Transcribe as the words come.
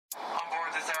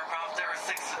Is there a prompt? There are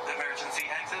 6 emergency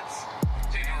exits.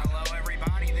 Hello,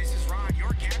 everybody. This is Rod,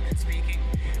 your captain speaking.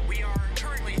 We are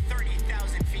currently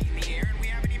 30,000 feet in the air, and we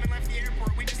haven't even left the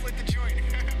airport. We just lit the joint.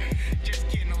 Just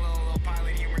kidding, a little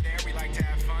pilot humor there. We like to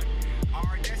have fun.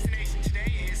 Our destination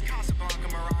today is Casablanca,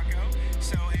 Morocco.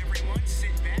 So everyone, sit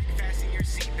back, fasten your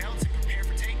seatbelts, and prepare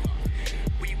for takeoff.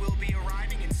 We will be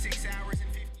arriving in 6 hours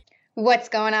and 50. What's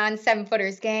going on,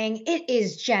 7-Footers gang? It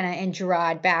is Jenna and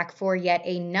Gerard back for yet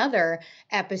another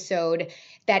episode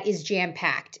that is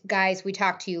jam-packed. Guys, we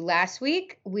talked to you last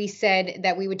week. We said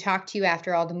that we would talk to you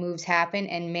after all the moves happen,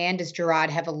 and man, does Gerard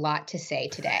have a lot to say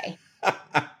today.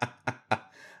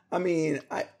 I mean,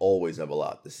 I always have a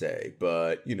lot to say,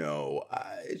 but,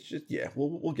 it's just,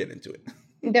 we'll get into it.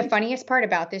 The funniest part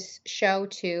about this show,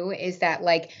 too, is that,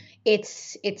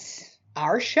 it's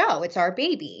our show. It's our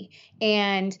baby.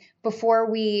 And before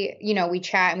we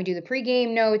chat and we do the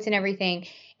pregame notes and everything,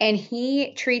 and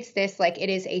he treats this like it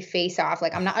is a face-off.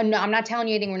 Like, I'm not telling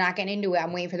you anything. We're not getting into it.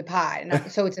 I'm waiting for the pod.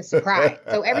 And so it's a surprise.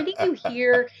 So everything you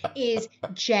hear is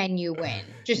genuine.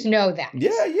 Just know that.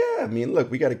 Yeah. I mean, look,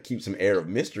 we got to keep some air of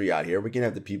mystery out here. We can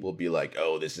have the people be like,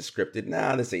 oh, this is scripted.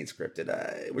 Nah, this ain't scripted.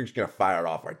 We're just going to fire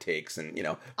off our takes and,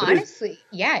 Honestly,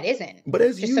 it isn't. But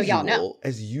as just usual, so y'all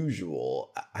know.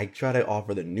 I try to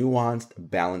offer the nuanced,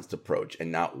 balanced approach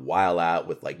and not while out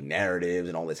with narratives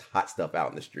and all this hot stuff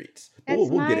out in the streets. That's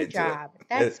my job.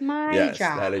 That's my yes,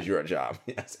 job. That is your job.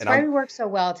 Yes. That's why we work so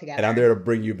well together. And I'm there to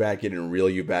bring you back in and reel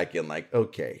you back in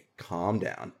okay, calm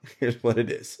down. Here's what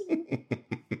it is.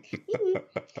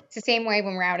 It's the same way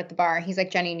when we're out at the bar. He's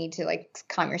like, Jenny, you need to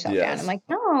calm yourself Yes. down. I'm like,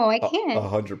 no, I can't.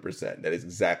 100%. That is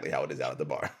exactly how it is out at the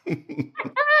bar.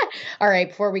 All right,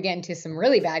 before we get into some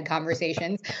really bad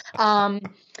conversations,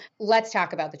 let's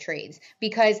talk about the trades,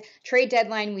 because trade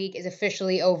deadline week is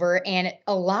officially over and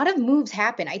a lot of moves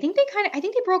happen. I think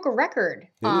they broke a record.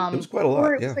 It was quite a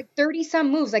lot. It was 30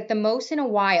 some moves, the most in a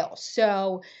while.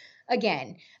 So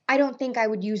again, I don't think I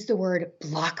would use the word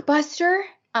blockbuster.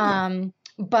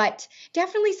 But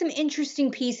definitely some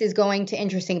interesting pieces going to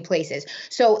interesting places.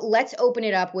 So let's open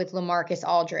it up with LaMarcus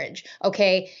Aldridge.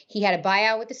 Okay, he had a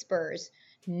buyout with the Spurs.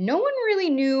 No one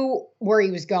really knew where he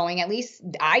was going. At least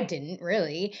I didn't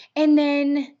really. And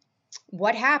then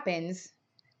what happens?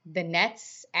 The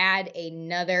Nets add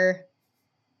another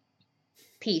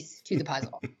piece to the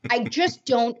puzzle. I just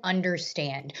don't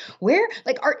understand. Where,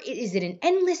 is it an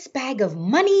endless bag of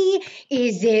money?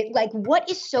 Is it what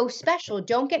is so special?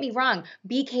 Don't get me wrong.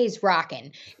 BK's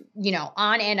rocking,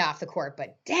 on and off the court,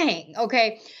 but dang.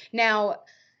 Okay. Now,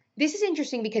 this is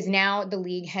interesting because now the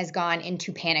league has gone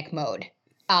into panic mode.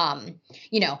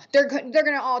 They're going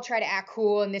to all try to act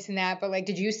cool and this and that, but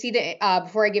did you see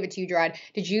before I give it to you, Gerard,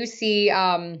 did you see,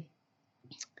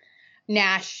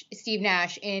 Steve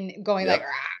Nash in going yep.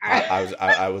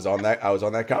 I was on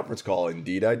that conference call.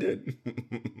 Indeed, I did.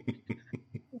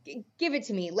 Give it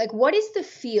to me. What is the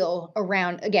feel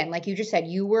around, again, like you just said,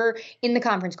 you were in the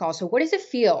conference call. So what is it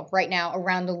feel right now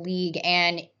around the league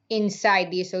and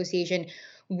inside the association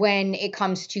when it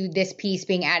comes to this piece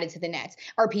being added to the Nets?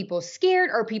 Are people scared?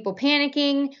 Are people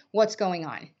panicking? What's going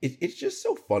on? It's just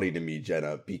so funny to me,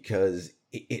 Jenna, because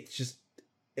it's just,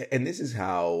 and this is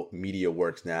how media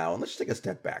works now. And let's just take a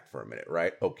step back for a minute,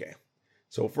 right? Okay.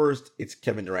 So first, it's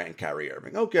Kevin Durant and Kyrie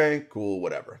Irving. Okay, cool,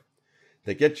 whatever.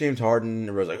 They get James Harden.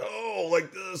 Everyone's like, oh,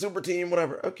 the super team,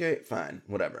 whatever. Okay, fine,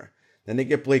 whatever. Then they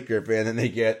get Blake Griffin, and then they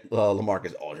get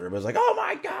LaMarcus Aldridge. Everybody's like, oh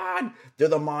my God, they're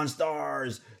the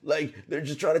Monstars. They're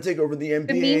just trying to take over the NBA.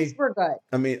 The memes were good.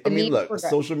 I mean, look,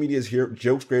 social media is here.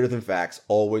 Jokes greater than facts,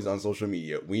 always on social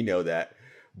media. We know that.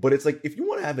 But it's if you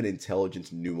want to have an intelligent,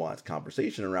 nuanced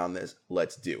conversation around this,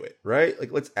 let's do it, right?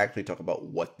 Let's actually talk about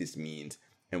what this means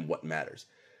and what matters.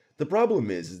 The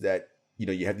problem is that,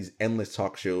 you have these endless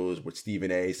talk shows with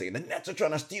Stephen A. saying the Nets are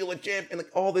trying to steal a chip and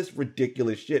all this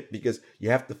ridiculous shit because you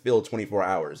have to fill 24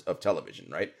 hours of television,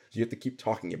 right? So you have to keep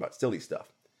talking about silly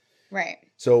stuff. Right.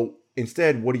 So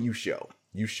instead, what do you show?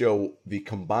 You show the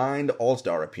combined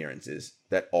All-Star appearances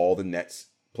that all the Nets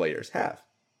players have.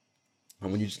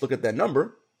 And when you just look at that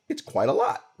number, it's quite a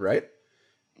lot, right?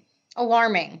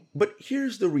 Alarming. But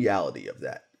here's the reality of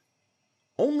that.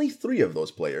 Only 3 of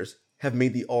those players have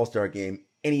made the All-Star game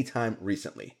anytime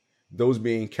recently. Those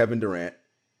being Kevin Durant,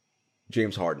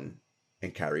 James Harden,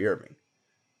 and Kyrie Irving.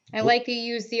 I like to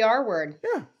use the R word.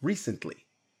 Yeah, recently.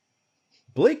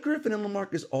 Blake Griffin and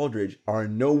LaMarcus Aldridge are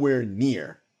nowhere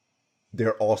near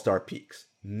their All-Star peaks.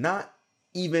 Not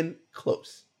even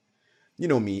close. You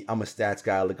know me, I'm a stats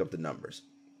guy. I look up the numbers.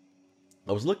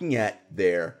 I was looking at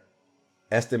their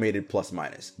estimated plus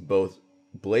minus, both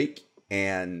Blake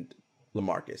and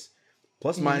LaMarcus.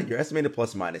 Plus minus, your estimated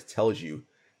plus minus tells you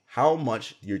how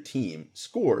much your team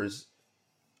outscores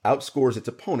its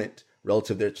opponent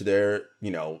relative to their,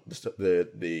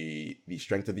 the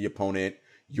strength of the opponent,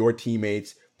 your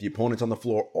teammates, the opponents on the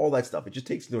floor, all that stuff. It just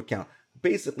takes into account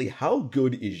basically how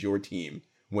good is your team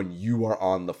when you are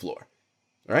on the floor.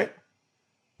 All right?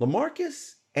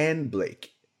 LaMarcus and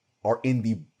Blake are in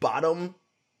the bottom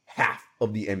half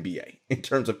of the NBA in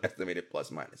terms of estimated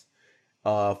plus minus.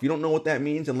 If you don't know what that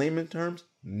means in layman terms,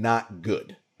 not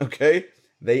good. Okay?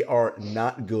 They are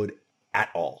not good at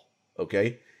all.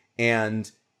 Okay?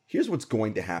 And here's what's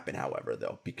going to happen, however,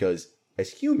 though, because as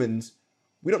humans,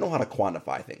 we don't know how to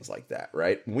quantify things like that,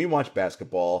 right? When we watch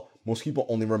basketball, most people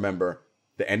only remember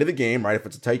the end of the game, right? If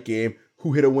it's a tight game,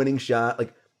 who hit a winning shot,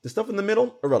 like the stuff in the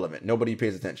middle, irrelevant. Nobody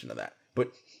pays attention to that.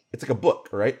 But it's like a book,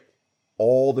 right?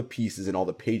 All the pieces and all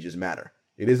the pages matter.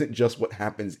 It isn't just what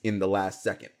happens in the last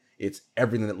second. It's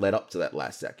everything that led up to that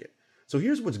last second. So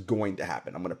here's what's going to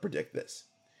happen. I'm going to predict this.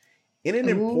 In an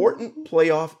important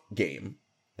playoff game,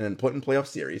 an important playoff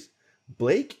series,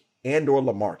 Blake and or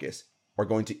LaMarcus are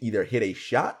going to either hit a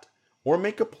shot or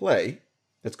make a play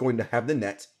that's going to have the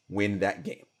Nets win that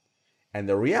game. And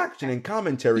the reaction and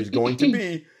commentary is going to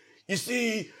be, you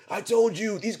see, I told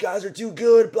you, these guys are too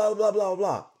good, blah, blah, blah,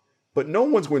 blah. But no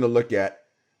one's going to look at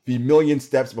the million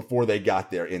steps before they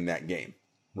got there in that game,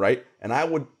 right? And I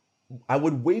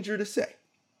would wager to say,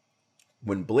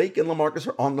 when Blake and LaMarcus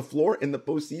are on the floor in the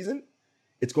postseason,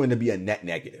 it's going to be a net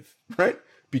negative, right?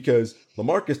 Because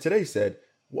LaMarcus today said,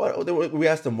 we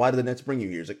asked him, why did the Nets bring you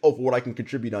here? He's like, for what I can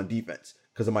contribute on defense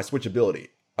because of my switchability.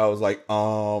 I was like,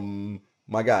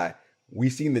 my guy, we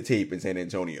seen the tape in San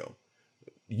Antonio.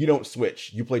 You don't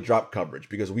switch. You play drop coverage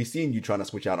because we seen you trying to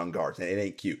switch out on guards, and it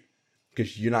ain't cute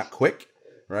because you're not quick,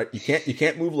 right? You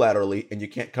can't move laterally, and you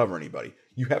can't cover anybody.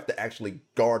 You have to actually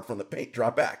guard from the paint,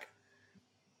 drop back.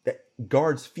 That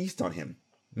guards feast on him.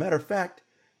 Matter of fact,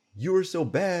 you were so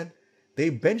bad they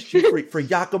benched you for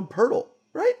Jakob Poeltl,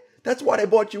 right? That's why they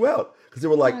bought you out because they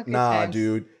were like, nah,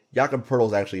 dude, Jakob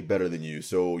Poeltl's actually better than you,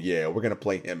 so yeah, we're gonna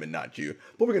play him and not you,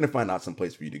 but we're gonna find out some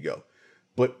place for you to go.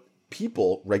 But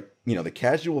people, right, the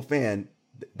casual fan,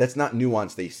 that's not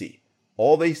nuance they see.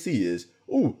 All they see is,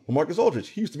 ooh, LaMarcus Aldridge,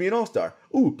 he used to be an all-star.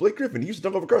 Ooh, Blake Griffin, he used to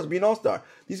dunk over cars and be an all-star.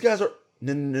 These guys are...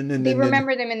 They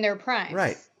remember them in their primes.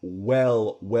 Right.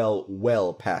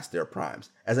 Well past their primes.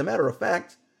 As a matter of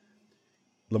fact,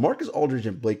 LaMarcus Aldridge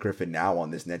and Blake Griffin now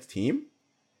on this Nets team,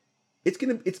 it's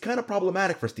kind of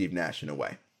problematic for Steve Nash in a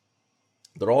way.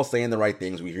 They're all saying the right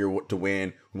things. We hear what to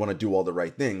win. We want to do all the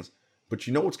right things. But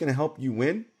you know what's going to help you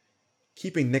win?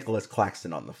 Keeping Nicholas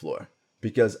Claxton on the floor.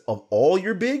 Because of all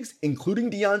your bigs, including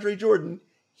DeAndre Jordan,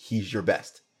 he's your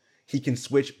best. He can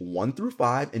switch 1 through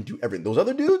 5 and do everything. Those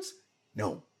other dudes,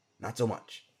 no, not so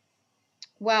much.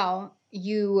 Well,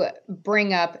 you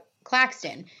bring up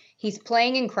Claxton. He's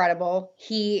playing incredible.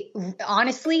 He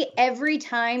honestly, every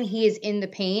time he is in the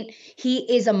paint, he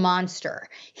is a monster.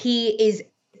 He is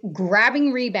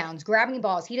grabbing rebounds, grabbing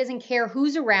balls. He doesn't care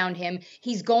who's around him.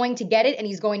 He's going to get it, and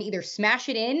he's going to either smash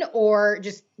it in or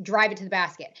just drive it to the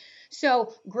basket.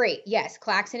 So great. Yes,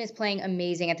 Claxton is playing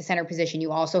amazing at the center position.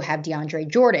 You also have DeAndre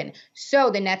Jordan. So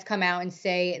the Nets come out and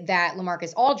say that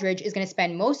LaMarcus Aldridge is going to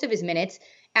spend most of his minutes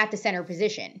at the center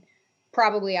position,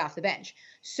 probably off the bench.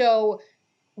 So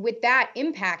with that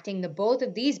impacting the both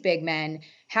of these big men,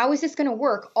 how is this going to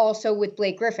work also with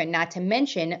Blake Griffin? Not to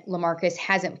mention, LaMarcus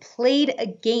hasn't played a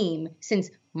game since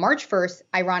March 1st,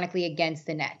 ironically, against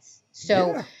the Nets.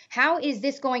 So How is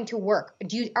this going to work?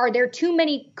 Are there too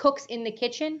many cooks in the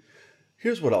kitchen?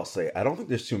 Here's what I'll say. I don't think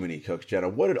there's too many cooks, Jenna.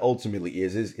 What it ultimately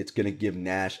is it's going to give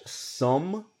Nash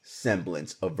some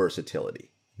semblance of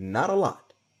versatility. Not a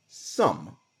lot.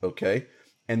 Some, okay?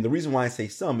 And the reason why I say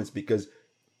some is because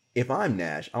if I'm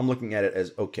Nash, I'm looking at it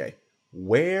as, okay,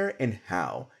 where and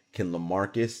how can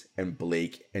LaMarcus and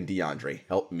Blake and DeAndre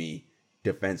help me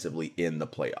defensively in the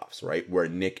playoffs, right? Where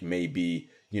Nick may be,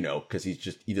 because he's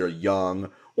just either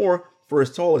young or for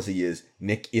as tall as he is,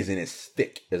 Nick isn't as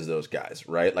thick as those guys,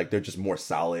 right? Like they're just more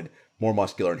solid, more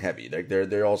muscular and heavy.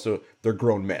 They're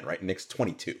grown men, right? Nick's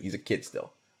 22. He's a kid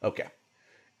still. Okay.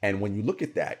 And when you look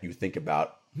at that, you think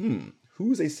about,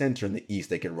 who's a center in the East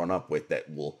they can run up with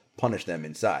that will punish them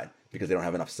inside because they don't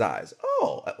have enough size?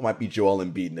 Oh, it might be Joel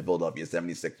Embiid in the Philadelphia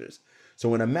 76ers.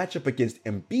 So in a matchup against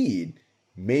Embiid,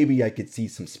 maybe I could see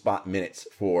some spot minutes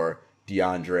for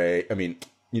DeAndre.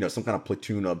 Some kind of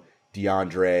platoon of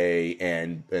DeAndre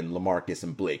and LaMarcus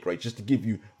and Blake, right? Just to give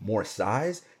you more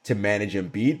size to manage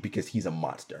Embiid because he's a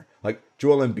monster. Like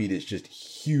Joel Embiid is just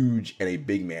huge and a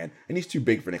big man, and he's too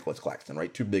big for Nicholas Claxton,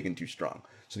 right? Too big and too strong.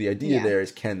 So the idea there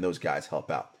is, can those guys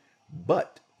help out?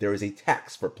 But there is a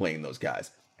tax for playing those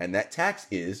guys, and that tax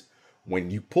is when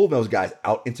you pull those guys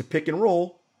out into pick and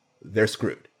roll, they're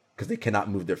screwed because they cannot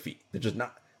move their feet. They're just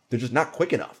not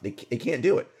quick enough. They can't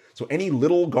do it. So any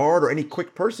little guard or any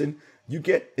quick person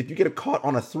if you get caught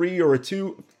on a 3 or a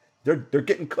 2, they're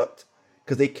getting cooked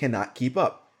because they cannot keep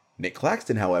up. Nick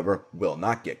Claxton, however, will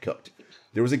not get cooked.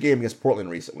 There was a game against Portland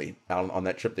recently on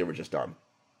that trip they were just on.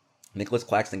 Nicholas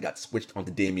Claxton got switched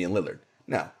onto Damian Lillard.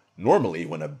 Now, normally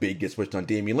when a big gets switched on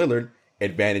Damian Lillard,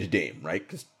 advantage Dame, right?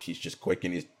 Because he's just quick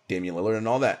and he's Damian Lillard and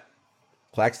all that.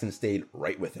 Claxton stayed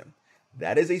right with him.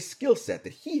 That is a skill set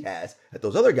that he has that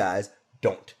those other guys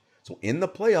don't. So in the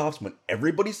playoffs, when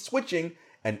everybody's switching,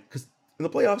 and because in the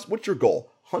playoffs, what's your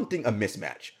goal? Hunting a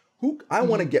mismatch. I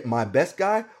want to get my best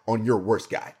guy on your worst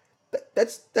guy.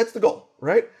 That's the goal,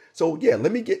 right? So yeah,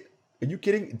 are you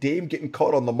kidding? Dame getting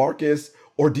caught on LaMarcus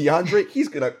or DeAndre, he's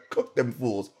going to cook them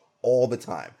fools all the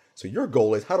time. So your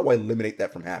goal is, how do I eliminate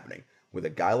that from happening? With a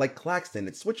guy like Claxton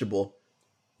that's switchable,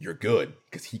 you're good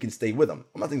because he can stay with him.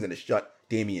 I'm not saying he's going to shut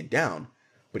Damian down,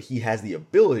 but he has the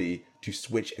ability to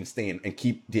switch and stay in and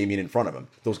keep Damian in front of him.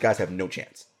 Those guys have no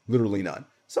chance, literally none.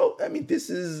 So I mean, this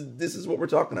is what we're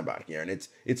talking about here, and it's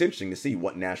interesting to see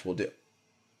what Nash will do.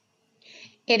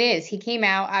 It is. He came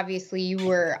out. Obviously, you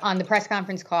were on the press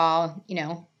conference call.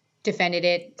 Defended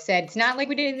it. Said it's not like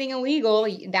we did anything illegal.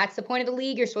 That's the point of the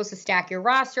league. You're supposed to stack your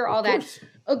roster. All that.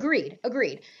 Agreed.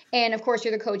 And of course,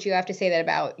 you're the coach. You have to say that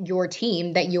about your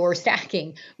team that you're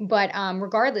stacking. But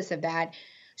regardless of that,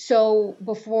 so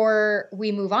before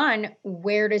we move on,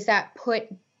 where does that put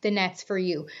the Nets for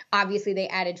you? Obviously, they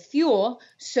added fuel.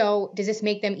 So does this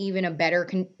make them even a better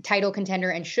title contender?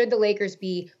 And should the Lakers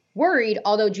be worried?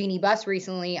 Although Jeannie Buss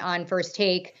recently on First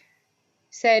Take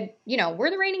said, we're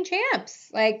the reigning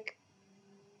champs. Like,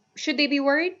 should they be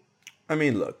worried? I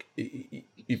mean, look,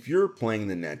 if you're playing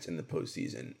the Nets in the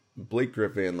postseason, Blake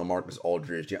Griffin, LaMarcus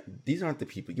Aldridge, these aren't the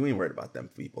people. You ain't worried about them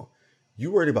people. You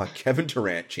worried about Kevin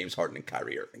Durant, James Harden, and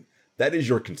Kyrie Irving. That is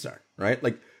your concern, right?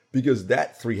 Like, because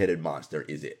that three-headed monster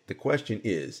is it. The question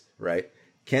is, right,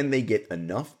 can they get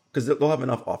enough? Because they'll have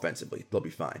enough offensively. They'll be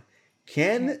fine.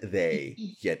 Can they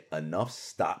get enough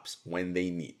stops when they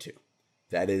need to?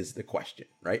 That is the question,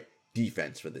 right?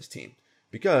 Defense for this team.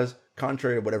 Because,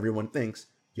 contrary to what everyone thinks,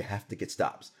 you have to get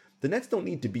stops. The Nets don't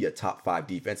need to be a top 5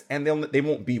 defense, and they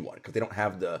won't be one because they don't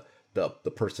have the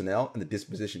personnel and the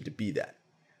disposition to be that.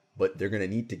 But they're going to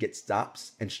need to get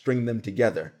stops and string them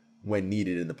together when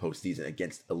needed in the postseason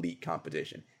against elite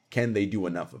competition. Can they do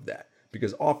enough of that?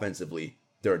 Because offensively,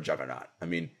 they're a juggernaut. I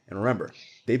mean, and remember,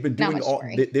 they've been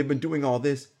doing all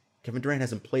this. Kevin Durant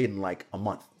hasn't played in like a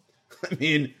month. I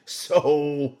mean,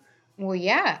 so. Well,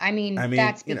 yeah. I mean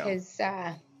that's because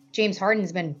James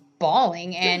Harden's been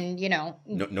balling, and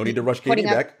no need to rush KD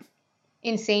back.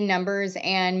 Insane numbers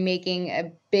and making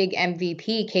a big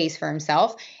MVP case for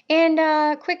himself.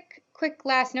 And quick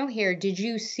last note here. Did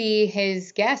you see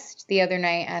his guest the other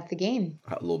night at the game?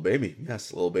 Lil Baby.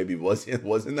 Yes, Lil Baby was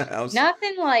in the house.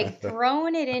 Nothing like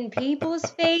throwing it in people's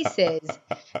faces.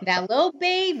 That Lil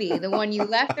Baby, the one you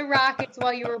left the Rockets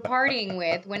while you were partying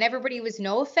with, when everybody was,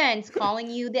 no offense,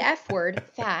 calling you the F word,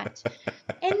 fat.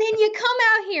 And then you come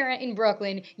out here in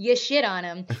Brooklyn, you shit on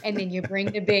him, and then you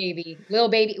bring the baby. Lil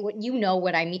Baby, you know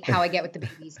what I mean, how I get with the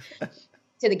babies,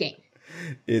 to the game.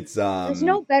 It's there's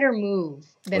no better move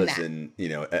than that. Listen,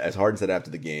 as Harden said after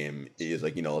the game, he's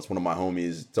like, it's one of my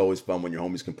homies. It's always fun when your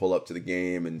homies can pull up to the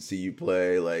game and see you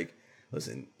play. Like,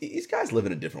 listen, these guys live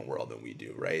in a different world than we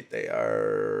do, right?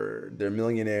 They're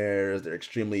millionaires. They're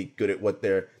extremely good at what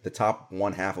they're the top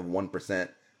 1/2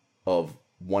 of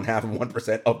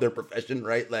 1% of their profession,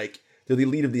 right? Like, they're the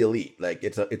elite of the elite. Like,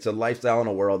 it's a lifestyle in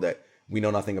a world that we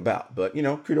know nothing about. But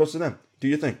kudos to them. Do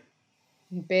your thing.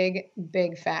 Big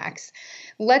facts.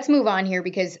 Let's move on here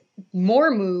because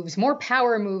more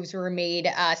power moves were made.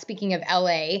 Speaking of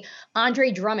LA,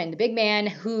 Andre Drummond, the big man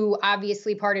who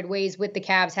obviously parted ways with the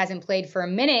Cavs, hasn't played for a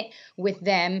minute with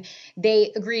them.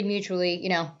 They agreed mutually,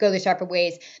 go their separate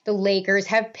ways. The Lakers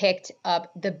have picked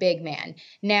up the big man.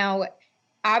 Now,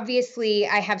 obviously,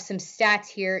 I have some stats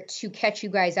here to catch you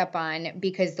guys up on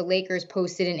because the Lakers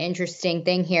posted an interesting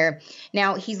thing here.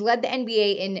 Now, he's led the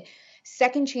NBA in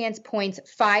second chance points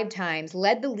 5 times,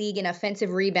 led the league in offensive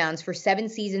rebounds for 7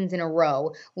 seasons in a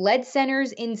row, led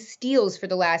centers in steals for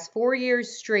the last 4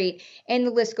 years straight, and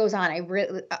the list goes on.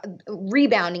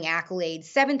 Rebounding accolades,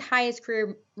 7th highest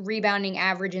career rebounding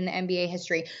average in the NBA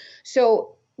history.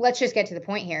 So let's just get to the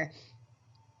point here.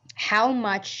 How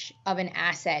much of an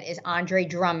asset is Andre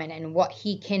Drummond and what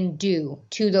he can do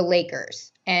to the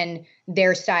Lakers and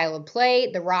their style of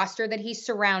play, the roster that he's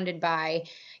surrounded by,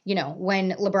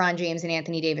 when LeBron James and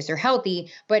Anthony Davis are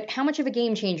healthy? But how much of a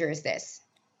game changer is this?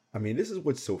 I mean, this is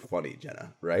what's so funny,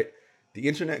 Jenna, right? The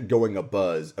internet going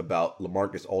abuzz about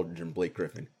LaMarcus Aldridge and Blake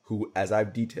Griffin, who, as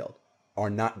I've detailed, are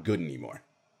not good anymore.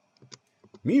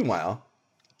 Meanwhile,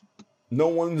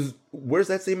 where's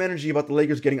that same energy about the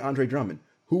Lakers getting Andre Drummond,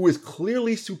 who is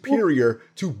clearly superior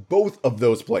to both of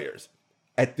those players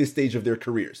at this stage of their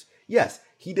careers. Yes,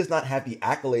 he does not have the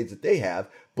accolades that they have,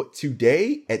 but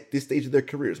today, at this stage of their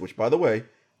careers, which, by the way,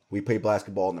 we play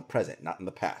basketball in the present, not in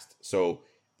the past. So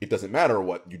it doesn't matter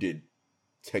what you did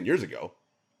 10 years ago.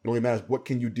 It only matters what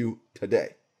can you do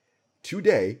today.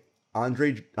 Today,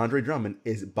 Andre Drummond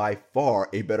is by far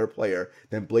a better player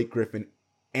than Blake Griffin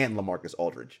and LaMarcus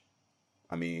Aldridge.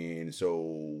 So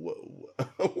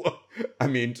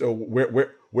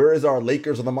where is our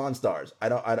Lakers or the Monstars? I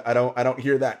don't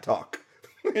hear that talk.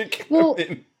 Well,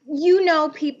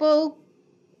 people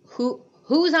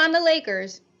who's on the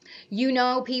Lakers,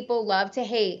 people love to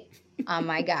hate on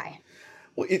my guy.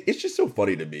 Well, it's just so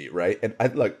funny to me, right? And I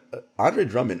like Andre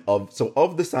Drummond of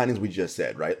the signings we just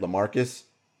said, right? LaMarcus,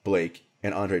 Blake,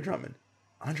 and Andre Drummond.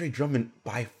 Andre Drummond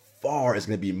by far is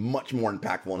going to be much more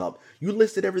impactful and help. You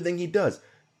listed everything he does.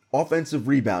 Offensive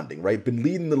rebounding, right? Been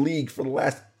leading the league for the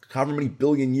last however many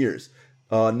billion years.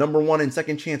 Number 1 in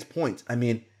second chance points.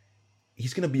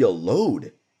 He's going to be a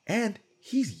load. And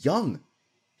he's young.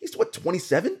 He's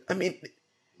 27?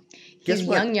 He's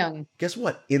young. Guess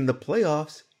what? In the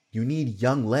playoffs, you need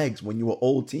young legs when you're an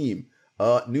old team.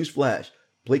 Newsflash.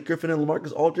 Blake Griffin and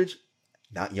LaMarcus Aldridge,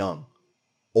 not young.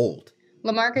 Old.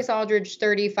 LaMarcus Aldridge,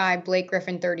 35. Blake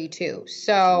Griffin, 32.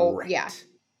 So, right. Yeah.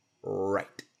 Right.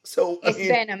 So it's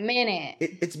been a minute.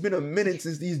 It's been a minute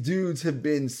since these dudes have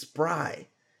been spry.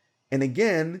 And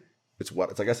again, it's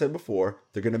like I said before,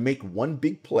 they're going to make one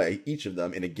big play, each of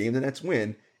them, in a game the Nets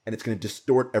win, and it's going to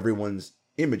distort everyone's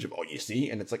image of, oh, you see?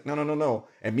 And it's like, no.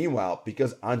 And meanwhile,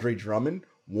 because Andre Drummond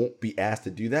won't be asked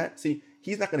to do that, see,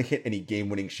 he's not going to hit any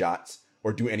game-winning shots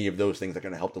or do any of those things that are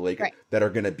going to help the Lakers that are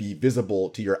going to be visible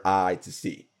to your eye to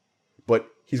see. But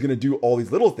he's going to do all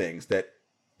these little things that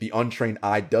the untrained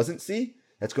eye doesn't see.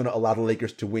 That's going to allow the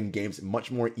Lakers to win games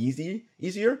much more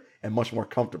easier and much more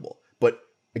comfortable. But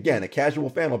again, a casual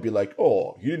fan will be like,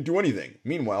 oh, you didn't do anything.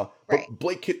 Meanwhile, but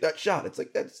Blake hit that shot. It's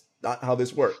like, that's not how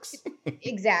this works.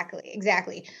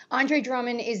 Exactly. Andre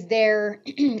Drummond is there,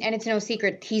 and it's no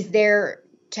secret, he's there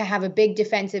to have a big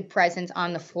defensive presence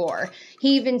on the floor.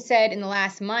 He even said in the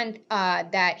last month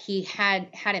that he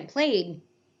hadn't played,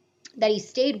 that he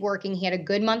stayed working. He had a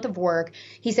good month of work.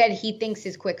 He said he thinks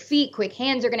his quick feet, quick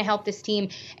hands are going to help this team.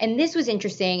 And this was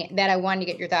interesting that I wanted to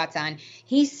get your thoughts on.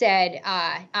 He said,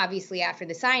 obviously after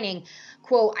the signing,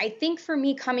 quote, I think for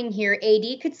me coming here,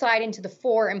 AD could slide into the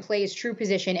 4 and play his true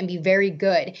position and be very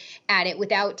good at it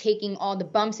without taking all the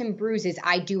bumps and bruises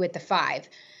I do at the 5.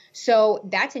 So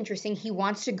that's interesting. He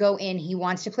wants to go in. He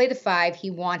wants to play the 5.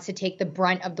 He wants to take the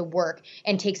brunt of the work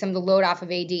and take some of the load off of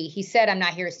AD. He said, I'm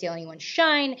not here to steal anyone's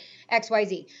shine,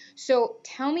 XYZ. So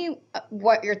tell me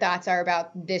what your thoughts are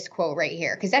about this quote right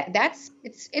here, because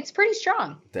it's pretty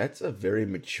strong. That's a very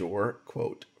mature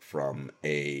quote from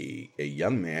a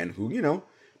young man who,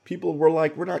 people were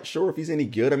like, we're not sure if he's any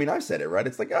good. I've said it, right?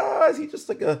 It's like, is he just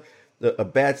like a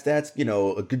bad stats,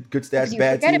 a good stats,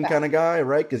 bad team kind of guy,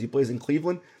 right? Because he plays in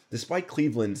Cleveland. Despite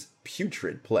Cleveland's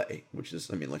putrid play, which is,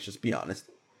 let's just be honest,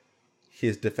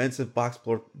 his defensive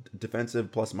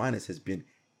plus minus has been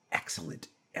excellent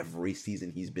every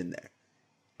season he's been there.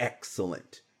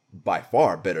 Excellent. By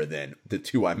far better than the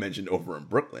 2 I mentioned over in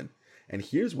Brooklyn. And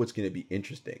here's what's going to be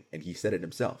interesting. And he said it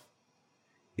himself.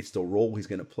 It's the role he's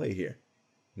going to play here.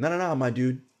 No, my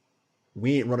dude.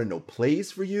 We ain't running no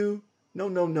plays for you.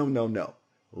 No.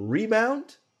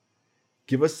 Rebound.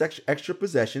 Give us extra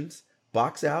possessions.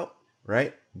 Box out,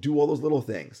 right? Do all those little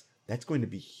things. That's going to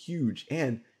be huge.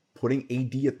 And putting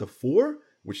AD at the 4,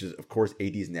 which is, of course,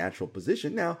 AD's natural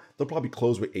position. Now, they'll probably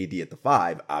close with AD at the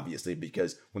 5, obviously,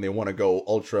 because when they want to go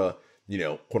ultra,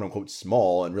 quote unquote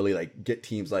small and really like get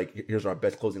teams like, here's our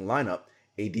best closing lineup,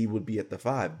 AD would be at the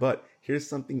 5. But here's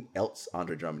something else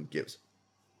Andre Drummond gives.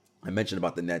 I mentioned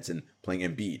about the Nets and playing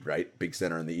Embiid, right? Big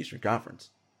center in the Eastern Conference.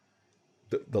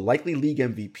 The likely league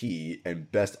MVP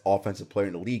and best offensive player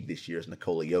in the league this year is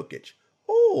Nikola Jokic.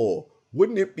 Oh,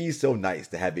 wouldn't it be so nice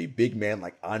to have a big man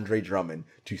like Andre Drummond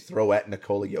to throw at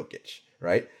Nikola Jokic,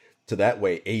 right? So that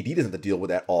way AD doesn't have to deal with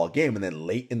that all game. And then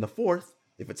late in the 4th,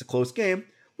 if it's a close game,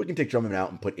 we can take Drummond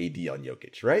out and put AD on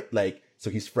Jokic, right? Like,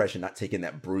 so he's fresh and not taking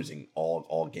that bruising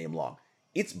all game long.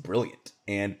 It's brilliant.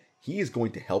 And he is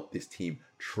going to help this team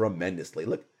tremendously.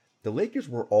 Look, the Lakers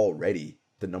were already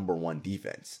the number 1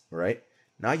 defense, right?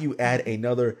 Now you add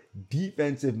another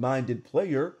defensive-minded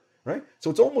player, right?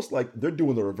 So it's almost like they're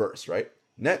doing the reverse, right?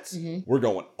 Nets, we're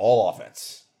going all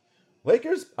offense.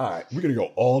 Lakers, all right, we're going to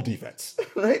go all defense,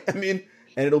 right? I mean,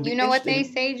 and it'll be You know what they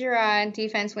interesting. say, Gerard?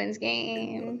 Defense wins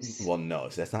games. Well, no,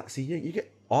 so that's not. See, you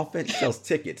get offense sells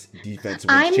tickets, defense wins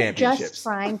I'm championships. just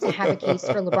trying to have a case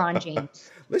for LeBron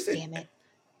James. Listen, Damn it.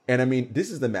 and I mean, this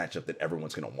is the matchup that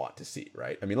everyone's going to want to see,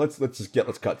 right? I mean, let's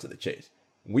cut to the chase.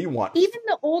 We want Even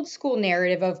the old school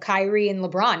narrative of Kyrie and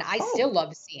LeBron, I still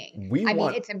love seeing. I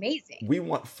mean, it's amazing. We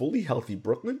want fully healthy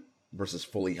Brooklyn versus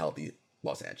fully healthy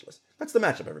Los Angeles. That's the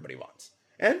matchup everybody wants.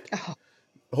 And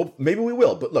hope maybe we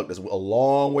will. But look, there's a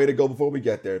long way to go before we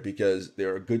get there because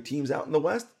there are good teams out in the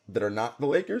West that are not the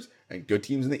Lakers and good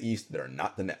teams in the East that are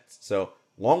not the Nets. So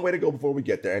long way to go before we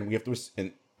get there. And we have to,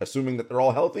 and assuming that they're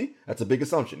all healthy, that's a big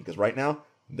assumption because right now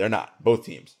they're not, both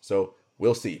teams. So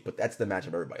we'll see. But that's the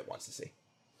matchup everybody wants to see.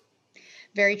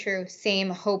 Very true. Same,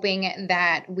 hoping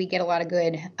that we get a lot of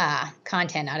good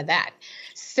content out of that.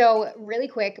 So really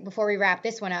quick, before we wrap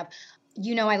this one up,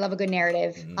 you know I love a good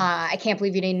narrative. Mm-hmm. I can't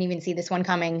believe you didn't even see this one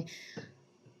coming.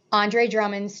 Andre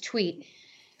Drummond's tweet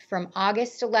from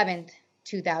August 11th,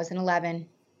 2011.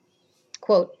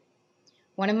 Quote,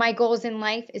 "One of my goals in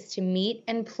life is to meet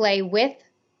and play with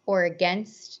or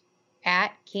against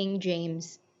at King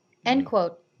James." End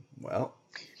quote. Well.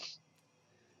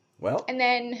 And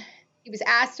then he was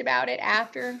asked about it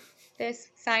after this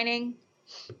signing.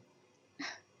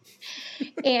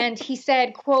 And he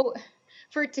said, quote,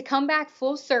 "For it to come back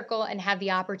full circle and have the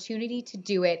opportunity to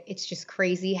do it, it's just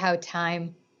crazy how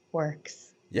time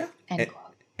works." Yeah. End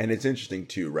quote. And it's interesting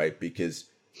too, right? Because,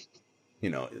 you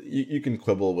know, you can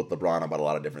quibble with LeBron about a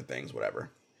lot of different things,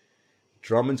 whatever.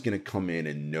 Drummond's going to come in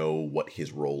and know what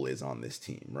his role is on this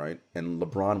team, right? And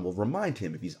LeBron will remind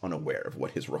him if he's unaware of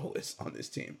what his role is on this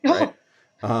team, right?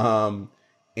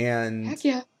 And heck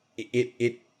yeah.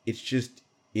 It's just,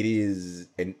 it is,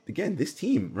 and again, this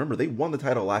team, remember, they won the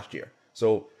title last year.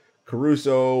 So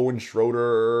Caruso and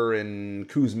Schroeder and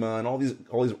Kuzma and all these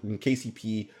and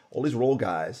KCP, all these role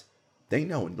guys, they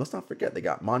know. And let's not forget, they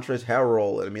got Montrezl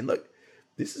Harrell. And I mean, look,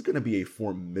 this is going to be a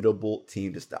formidable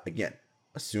team to stop. Again,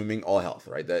 assuming all health,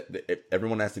 right? That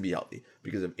everyone has to be healthy.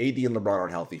 Because if AD and LeBron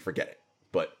aren't healthy, forget it.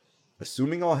 But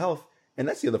assuming all health, and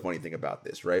that's the other funny thing about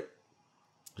this, right?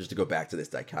 Just to go back to this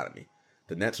dichotomy.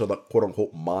 The Nets are the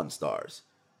quote-unquote Monstars.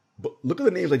 But look at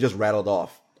the names I just rattled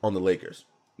off on the Lakers,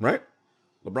 right?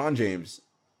 LeBron James,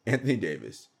 Anthony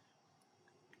Davis,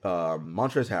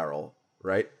 Montrezl Harrell,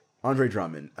 right? Andre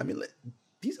Drummond. I mean,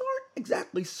 these aren't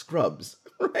exactly scrubs,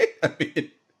 right? I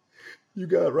mean, you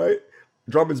got, right?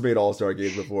 Drummond's made all-star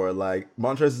games before. Like,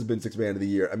 Montrezl has been sixth man of the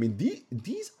year. I mean,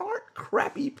 these aren't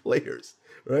crappy players,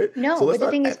 right? No, so but the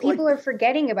thing is, people are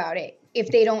forgetting about it if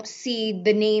they don't see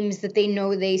the names that they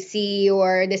know they see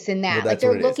or this and that. Well, like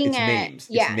they're looking it's at names.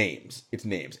 Yeah. It's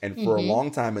names. And for a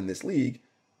long time in this league,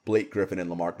 Blake Griffin and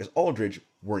LaMarcus Aldridge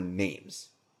were names.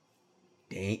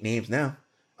 They ain't names now.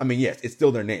 I mean, yes, it's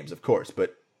still their names, of course,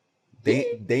 but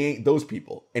they ain't those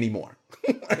people anymore.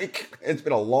 Like, it's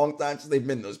been a long time since they've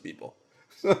been those people.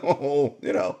 So,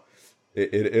 you know,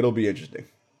 it'll be interesting.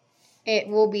 It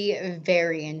will be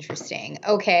very interesting.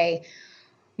 Okay,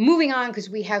 moving on, because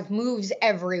we have moves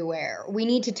everywhere. We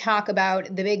need to talk about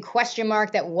the big question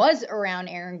mark that was around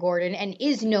Aaron Gordon and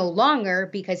is no longer,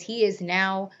 because he is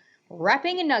now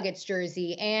repping a Nuggets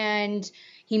jersey, and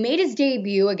he made his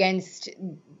debut against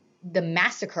the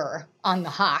massacre on the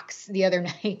Hawks the other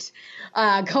night,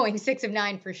 going 6 of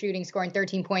 9 for shooting, scoring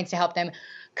 13 points to help them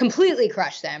completely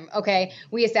crush them. Okay,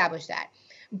 we established that.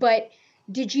 But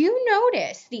did you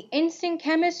notice the instant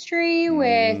chemistry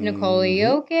with Nikola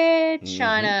Jokic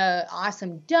on a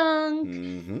awesome dunk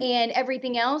and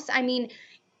everything else? I mean,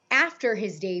 after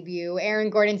his debut,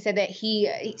 Aaron Gordon said that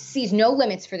he sees no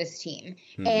limits for this team.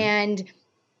 And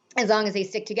as long as they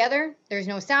stick together, there's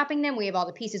no stopping them. We have all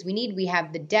the pieces we need. We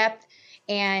have the depth,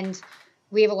 and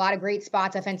we have a lot of great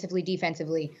spots offensively,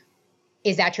 defensively.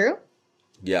 Is that true?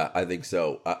 Yeah, I think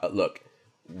so. Look,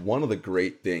 one of the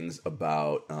great things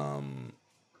about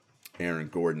Aaron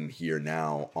Gordon here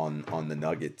now on the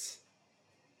Nuggets,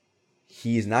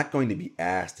 he's not going to be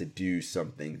asked to do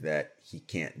something that he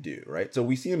can't do, right? So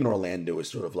we see him in Orlando as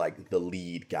sort of like the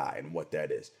lead guy and what that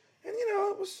is. And, you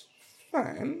know, it was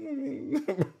fine. I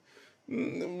mean,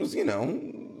 it was, you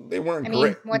know, they weren't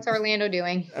great. What's Orlando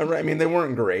doing? I mean, they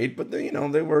weren't great, but, they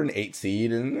were an 8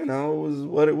 seed and, it was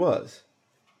what it was.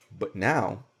 But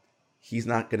now, he's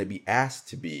not going to be asked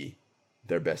to be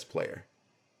their best player.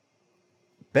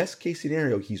 Best case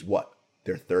scenario, he's what?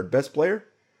 Their third best player?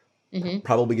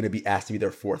 Probably going to be asked to be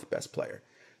their fourth best player.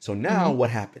 So now what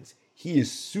happens? He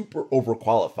is super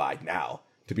overqualified now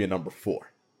to be a number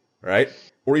 4, right?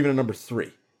 Or even a number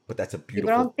 3. But that's a beautiful...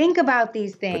 People don't think about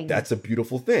these things. But that's a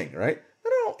beautiful thing, right?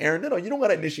 No. Aaron, no, you don't got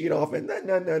to initiate offense.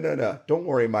 No. Don't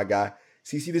worry, my guy.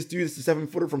 See this dude, this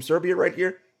 7-footer from Serbia right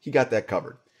here? He got that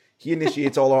covered. He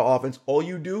initiates all our offense. All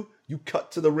you do, you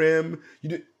cut to the rim.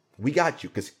 We got you,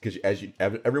 because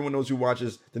everyone knows who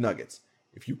watches the Nuggets.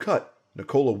 If you cut,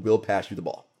 Nikola will pass you the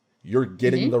ball. You're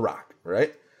getting the rock,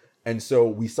 right? And so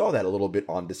we saw that a little bit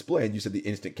on display. And you said the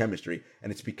instant chemistry.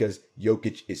 And it's because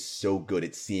Jokic is so good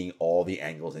at seeing all the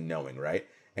angles and knowing, right?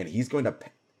 And he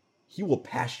will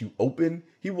pass you open.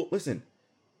 Listen,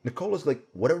 Nikola's like,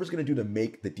 whatever's going to do to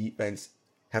make the defense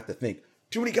have to think,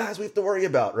 too many guys we have to worry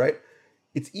about, right?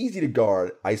 It's easy to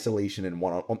guard isolation and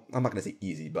one-on-one. I'm not going to say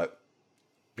easy, but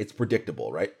it's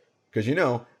predictable, right? Because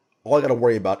all I got to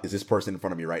worry about is this person in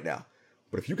front of me right now.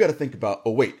 But if you got to think about,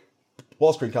 oh, wait,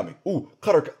 ball screen coming. Ooh,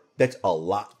 cutter. That's a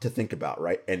lot to think about,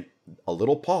 right? And a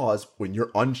little pause when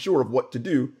you're unsure of what to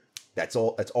do, that's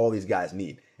all these guys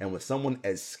need. And with someone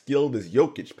as skilled as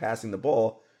Jokic passing the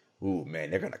ball, ooh, man,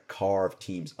 they're going to carve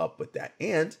teams up with that.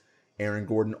 And Aaron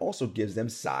Gordon also gives them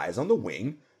size on the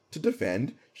wing to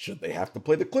defend should they have to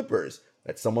play the Clippers.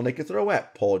 That's someone they can throw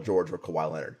at Paul George or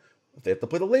Kawhi Leonard. If they have to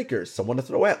play the Lakers, someone to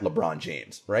throw at LeBron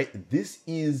James, right?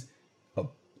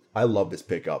 I love this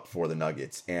pickup for the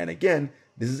Nuggets. And again,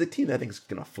 this is a team that I think is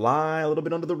going to fly a little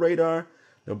bit under the radar.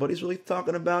 Nobody's really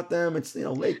talking about them. It's,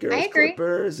 Lakers,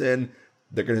 Clippers, and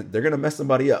they're gonna mess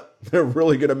somebody up. They're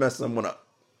really going to mess someone up.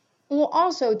 Well,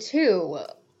 also, too,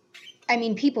 I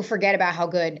mean, people forget about how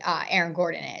good Aaron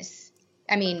Gordon is.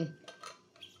 I mean,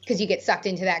 because you get sucked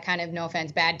into that kind of, no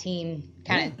offense, bad team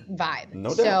kind of vibe. No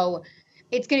doubt. So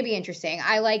it's going to be interesting.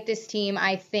 I like this team.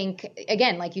 I think,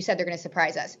 again, like you said, they're going to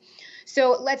surprise us.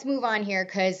 So let's move on here,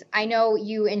 because I know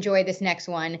you enjoy this next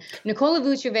one. Nikola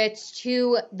Vucevic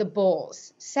to the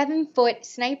Bulls. 7-foot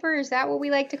sniper, is that what we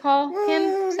like to call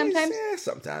him sometimes?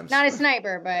 Sometimes. Not a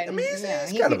sniper, but... I mean,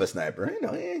 he's kind of a sniper.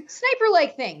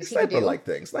 Sniper-like things. Sniper-like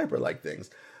things.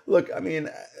 Look, I mean,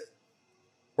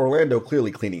 Orlando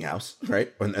clearly cleaning house,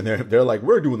 right? And they're like,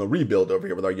 we're doing the rebuild over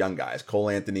here with our young guys. Cole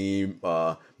Anthony,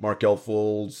 Markelle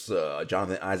Fultz,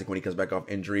 Jonathan Isaac when he comes back off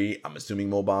injury. I'm assuming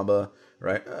Mo Bamba,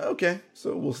 right? Okay,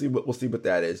 so we'll see what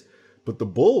that is. But the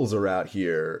Bulls are out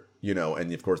here,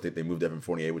 and of course they moved Evan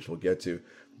Fournier, which we'll get to.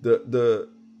 The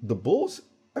Bulls,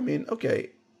 I mean,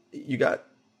 okay, you got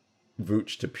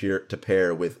Vooch to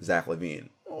pair with Zach LaVine.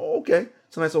 Okay,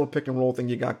 it's a nice little pick and roll thing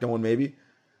you got going, maybe.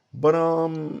 But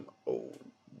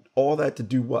all that to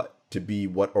do what? To be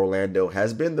what Orlando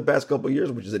has been the past couple of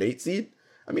years, which is an 8 seed?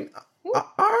 I mean, all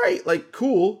right, like,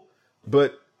 cool.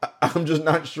 But I'm just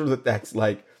not sure that's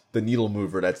like the needle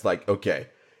mover. That's like, okay,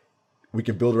 we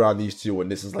can build around these two,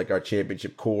 and this is like our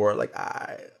championship core. Like,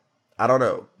 I don't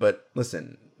know. But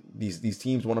listen, these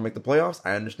teams want to make the playoffs.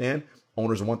 I understand.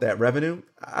 Owners want that revenue.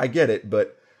 I get it.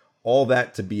 But all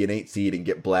that to be an 8 seed and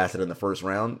get blasted in the first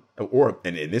round,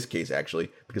 and in this case,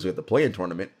 actually, because we have the play-in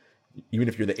tournament, even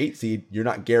if you're the 8 seed, you're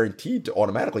not guaranteed to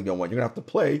automatically go on. You're gonna have to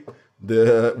play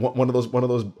one of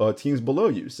those teams below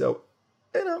you. So,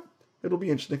 it'll be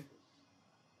interesting.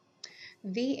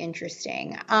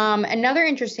 Another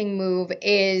interesting move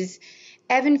is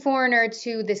Evan Fournier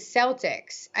to the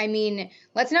Celtics. I mean,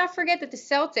 let's not forget that the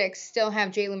Celtics still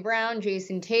have Jaylen Brown,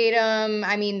 Jason Tatum.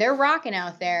 I mean, they're rocking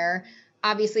out there.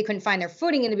 Obviously couldn't find their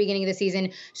footing in the beginning of the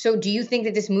season. So do you think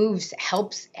that this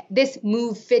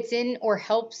move fits in or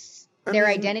helps their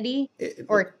identity?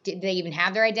 Or did they even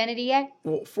have their identity yet?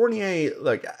 Well, Fournier,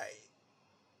 look,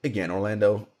 again,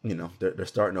 Orlando, they're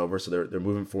starting over, so they're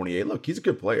moving Fournier. Look, he's a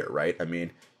good player, right? I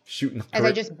mean, shooting. As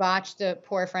I just botched the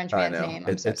poor French man's name.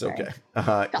 It's okay.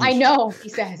 I know, he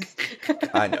says.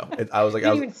 I know. I was like, you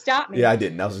didn't even stop me. Yeah, I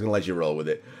didn't. I was just gonna let you roll with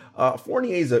it.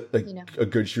 Fournier's a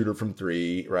good shooter from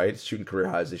 3, right? Shooting career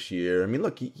highs this year. I mean,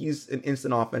 look, he's an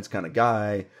instant offense kind of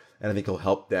guy, and I think he'll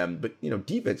help them. But,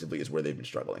 defensively is where they've been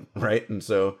struggling, right? And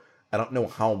so I don't know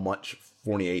how much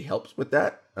Fournier helps with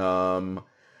that.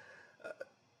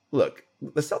 Look,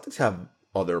 the Celtics have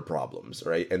other problems,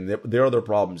 right? And their other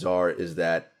problems is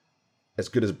that as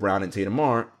good as Brown and Tatum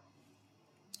are,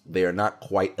 they are not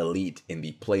quite elite in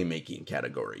the playmaking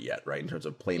category yet, right? In terms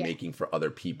of playmaking for other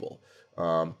people.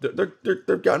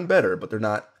 They've gotten better, but they're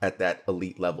not at that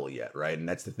elite level yet, right? And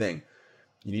that's the thing.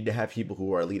 You need to have people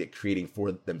who are elite at creating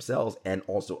for themselves and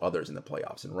also others in the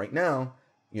playoffs. And right now,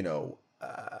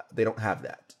 they don't have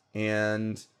that.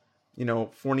 And,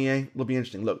 Fournier will be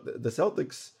interesting. Look, the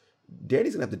Celtics,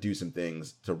 Danny's going to have to do some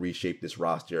things to reshape this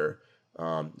roster.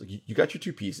 You got your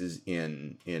 2 pieces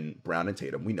in Brown and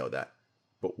Tatum. We know that.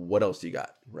 But what else do you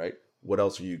got, right? What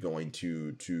else are you going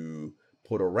to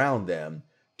put around them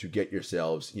to get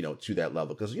yourselves, to that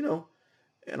level? Because,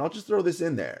 and I'll just throw this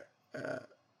in there.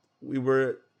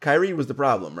 Kyrie was the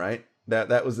problem, right?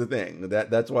 That was the thing.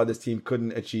 That's why this team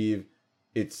couldn't achieve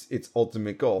its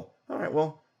ultimate goal. All right,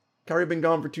 well, Kyrie been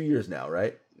gone for 2 years now,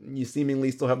 right? You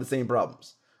seemingly still have the same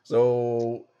problems.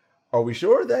 So, are we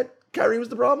sure that Kyrie was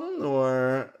the problem,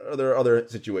 or are there other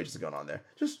situations going on there?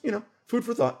 Just, food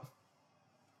for thought.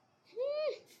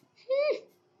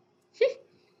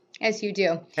 As you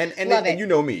do. And Love it. You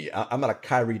know me, I'm not a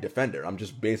Kyrie defender. I'm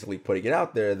just basically putting it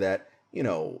out there that,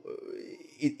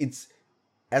 it's,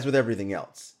 as with everything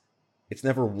else, it's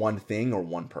never one thing or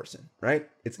one person, right?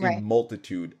 It's Right. a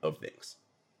multitude of things.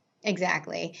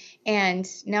 Exactly. And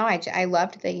no, I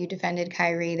loved that you defended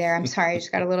Kyrie there. I'm sorry, I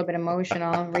just got a little bit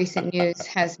emotional. Recent news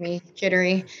has me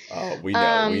jittery. Oh, we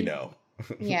know.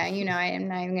 Yeah, I am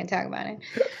not even going to talk about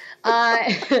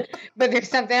it. But there's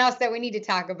something else that we need to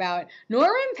talk about.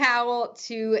 Norman Powell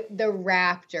to the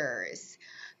Raptors.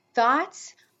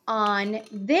 Thoughts on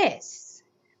this?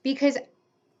 Because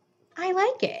I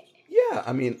like it. Yeah,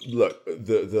 I mean, look,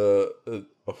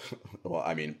 well,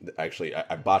 I mean, actually,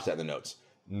 I botched that in the notes.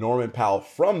 Norman Powell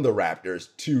from the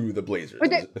Raptors to the Blazers.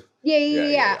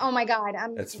 Yeah. Oh my God,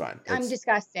 That's fine. I'm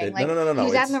disgusting. No. He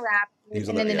was out in the Raptors, He's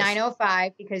on and then the yes.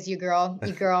 905 because you girl.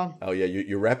 Oh yeah,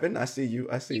 you're repping. I see you.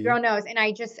 You girl knows, and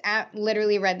I just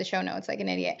literally read the show notes like an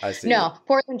idiot. I see. No,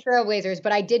 Portland Trail Blazers,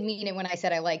 but I did mean it when I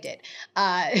said I liked it.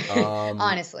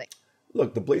 Honestly.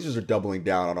 Look, the Blazers are doubling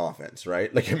down on offense,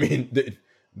 right? Like, I mean,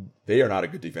 they are not a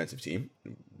good defensive team.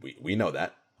 We know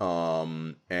that.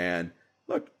 And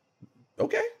look,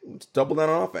 okay, let's double down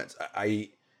on offense.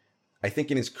 I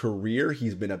think in his career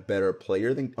he's been a better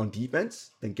player on defense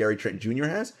than Gary Trent Jr.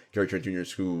 has. Gary Trent Jr.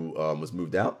 is who was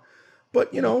moved out,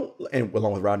 but and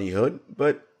along with Rodney Hood,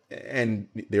 and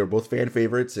they were both fan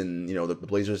favorites, and the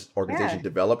Blazers organization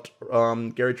developed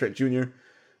Gary Trent Jr.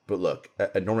 But look,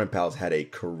 Norman Powell's had a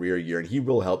career year, and he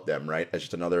will help them, right? As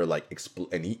just another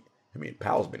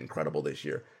Powell's been incredible this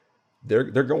year.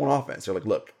 They're going offense. They're like,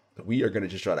 look, we are going to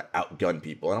just try to outgun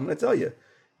people, and I'm going to tell you,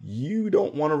 you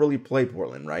don't want to really play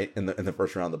Portland, right? In the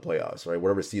first round of the playoffs, right?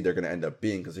 Whatever seed they're going to end up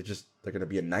being, because they're going to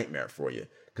be a nightmare for you.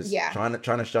 Because trying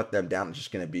to shut them down is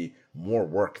just going to be more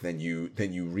work than you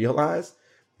realize.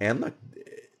 And look,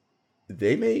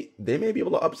 they may be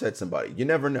able to upset somebody. You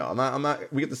never know. I'm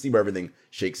not. We get to see where everything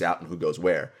shakes out and who goes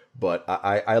where. But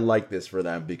I like this for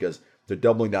them because they're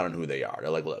doubling down on who they are.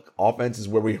 They're like, look, offense is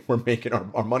where we're making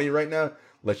our money right now.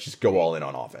 Let's just go all in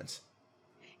on offense.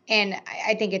 And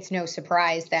I think it's no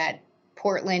surprise that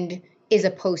Portland is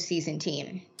a postseason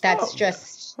team.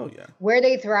 That's where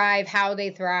they thrive, how they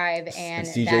thrive, and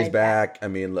CJ's back. I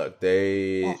mean, look,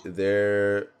 they're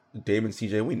Dame and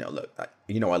CJ. We know. Look, I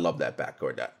love that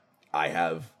backcourt. I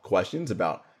have questions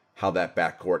about how that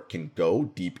backcourt can go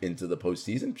deep into the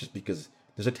postseason, just because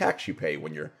there's a tax you pay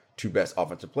when your two best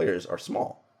offensive players are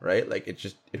small, right? Like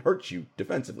it hurts you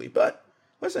defensively. But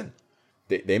listen.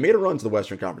 They made a run to the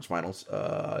Western Conference Finals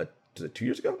 2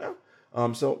 years ago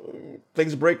now. So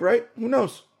things break right. Who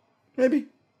knows? Maybe.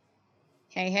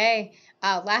 Hey.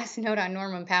 Last note on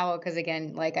Norman Powell, because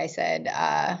again, like I said,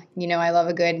 I love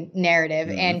a good narrative.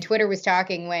 Mm-hmm. And Twitter was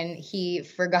talking when he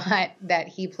forgot that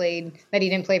he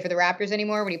didn't play for the Raptors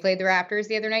anymore when he played the Raptors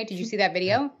the other night. Did you see that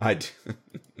video? I did.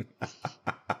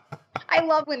 I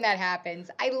love when that happens.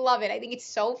 I love it. I think it's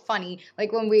so funny.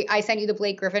 Like when I sent you the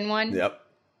Blake Griffin one. Yep.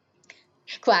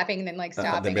 Clapping and then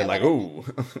stopping. Then being like, ooh.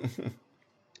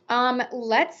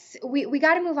 We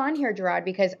got to move on here, Gerard,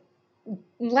 because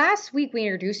last week we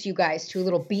introduced you guys to a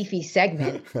little beefy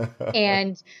segment.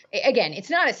 And again, it's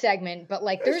not a segment, but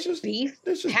there's beef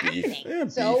happening. Beef. Yeah,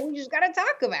 so we just got to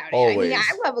talk about it. Always. I mean,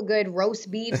 I love a good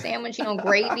roast beef sandwich,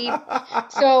 gravy.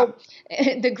 So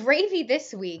the gravy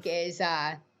this week is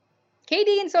KD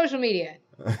and social media.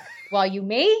 While you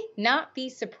may not be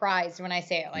surprised when I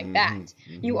say it like that,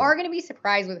 you are going to be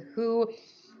surprised with who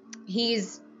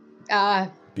he's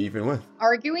beefing with,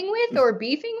 arguing with, or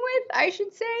beefing with, I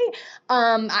should say.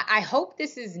 I hope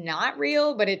this is not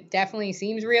real, but it definitely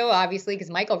seems real, obviously, because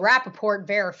Michael Rappaport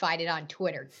verified it on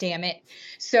Twitter. Damn it.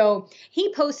 So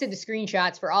he posted the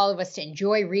screenshots for all of us to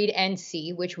enjoy, read, and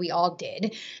see, which we all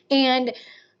did. And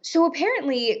so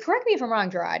apparently, correct me if I'm wrong,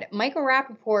 Gerard, Michael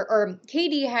Rappaport, or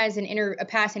KD has a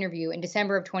past interview in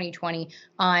December of 2020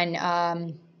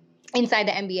 on Inside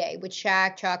the NBA with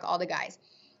Shaq, Chuck, all the guys.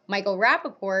 Michael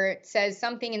Rappaport says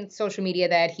something in social media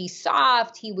that he's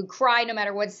soft, he would cry no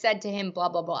matter what's said to him, blah,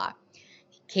 blah, blah.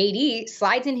 KD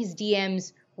slides in his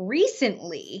DMs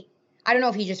recently. I don't know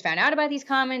if he just found out about these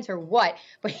comments or what,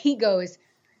 but he goes,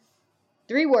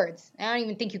 3 words. I don't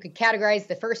even think you could categorize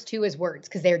the first 2 as words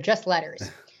because they're just letters.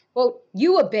 Well,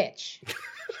 you a bitch.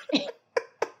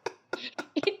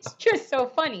 It's just so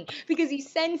funny because he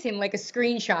sends him a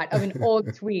screenshot of an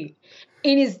old tweet.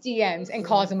 in his DMs and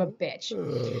calls him a bitch.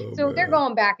 Oh, So they're man.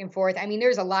 going back and forth. I mean,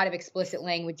 there's a lot of explicit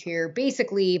language here.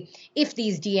 Basically, if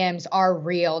these DMs are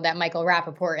real that Michael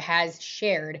Rappaport has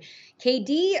shared,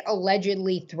 KD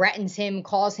allegedly threatens him,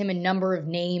 calls him a number of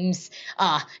names,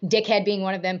 dickhead being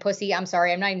one of them, pussy. I'm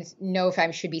sorry. I'm not even know if I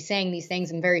should be saying these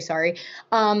things. I'm very sorry.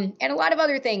 And a lot of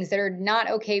other things that are not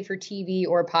okay for TV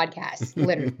or podcasts.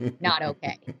 Literally not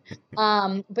okay.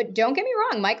 But don't get me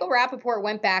wrong. Michael Rappaport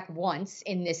went back once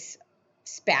in this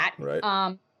spat. Right.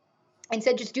 And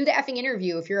said, just do the effing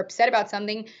interview. If you're upset about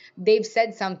something, they've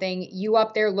said something, you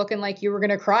up there looking like you were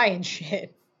going to cry and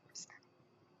shit.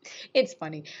 It's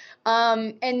funny.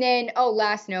 And then,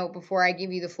 last note before I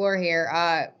give you the floor here,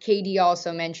 KD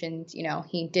also mentioned,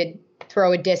 he did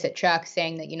throw a diss at Chuck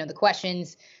saying that, the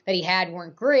questions that he had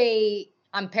weren't great.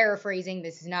 I'm paraphrasing.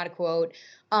 This is not a quote.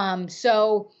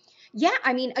 So yeah,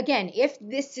 I mean, again, if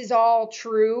this is all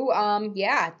true,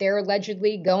 they're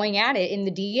allegedly going at it in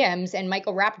the DMs, and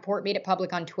Michael Rappaport made it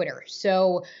public on Twitter.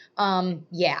 So,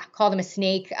 called him a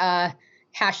snake.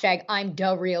 Hashtag I'm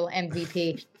the real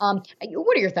MVP.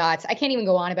 What are your thoughts? I can't even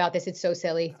go on about this. It's so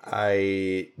silly.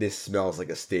 This smells like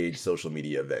a staged social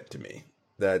media event to me.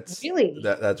 That's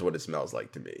what it smells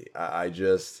like to me. I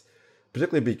just,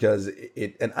 particularly because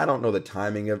and I don't know the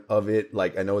timing of it.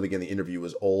 Like, I know, again, the interview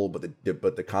was old,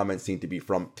 but the comments seem to be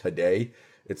from today.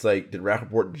 It's like, did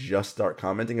Rappaport just start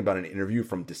commenting about an interview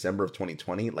from December of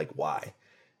 2020? Like, why?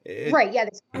 Right. Yeah.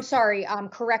 I'm sorry.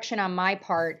 Correction on my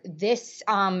part. This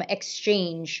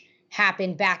exchange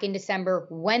happened back in December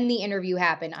when the interview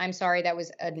happened. I'm sorry. That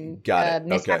was a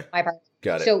mishap on my part.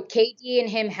 Got it. So KD and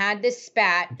him had this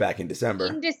spat back in December.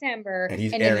 And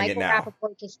he's then airing Michael it now.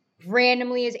 Rappaport just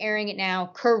randomly is airing it now.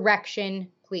 Correction,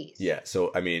 please. Yeah.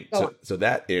 So, I mean, so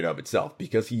that in and of itself,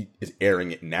 because he is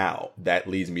airing it now, that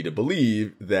leads me to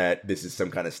believe that this is some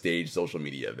kind of staged social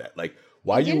media event. Like,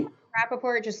 Didn't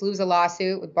Rappaport just lose a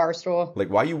lawsuit with Barstool? Like,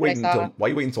 why you waiting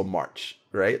until March,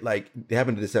 right? Like, it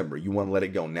happened in December. You want to let it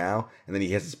go now, and then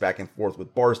he has this back and forth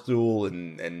with Barstool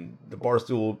and the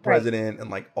Barstool president and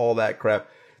like all that crap.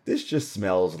 This just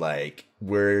smells like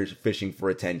we're fishing for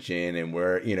attention, and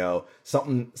we're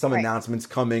some announcements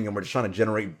coming, and we're just trying to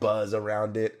generate buzz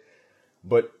around it.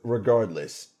 But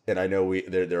regardless, and I know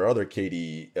there are other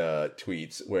KD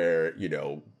tweets where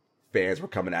fans were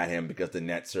coming at him because the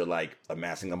Nets are like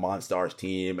amassing the Monstars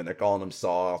team and they're calling him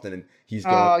soft, and then he's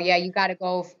going, oh yeah, you got to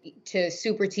go to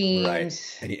super teams,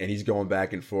 right? And he's going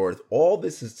back and forth. All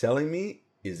this is telling me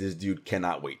is this dude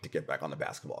cannot wait to get back on the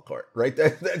basketball court, right?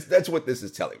 That's what this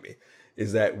is telling me,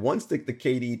 is that once the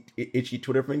KD itchy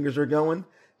Twitter fingers are going,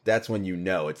 that's when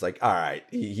it's like, all right,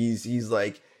 he's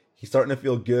starting to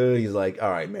feel good. He's like,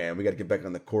 all right, man, we got to get back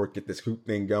on the court, get this hoop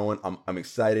thing going. I'm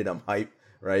excited. I'm hyped.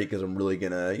 Right, because I'm really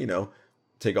gonna,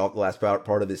 take off the last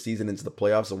part of this season into the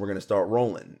playoffs, and we're gonna start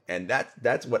rolling. And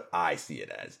that's what I see it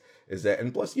as. Is that,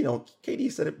 and plus,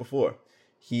 KD said it before.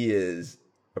 He is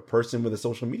a person with a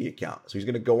social media account, so he's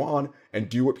gonna go on and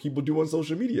do what people do on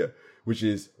social media, which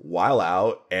is while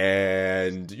out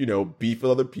and beef with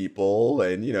other people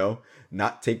and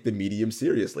not take the medium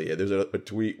seriously. And there's a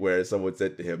tweet where someone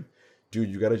said to him, "Dude,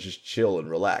 you gotta just chill and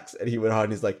relax." And he went on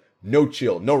and he's like, "No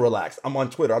chill, no relax. I'm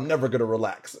on Twitter. I'm never gonna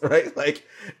relax," right? Like,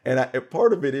 and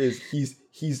part of it is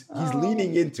he's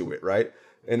leaning into it, right?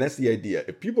 And that's the idea.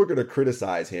 If people are gonna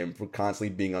criticize him for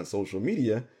constantly being on social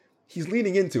media, he's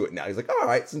leaning into it now. He's like, all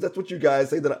right, since that's what you guys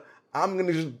say, that I'm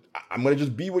gonna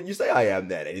just be what you say I am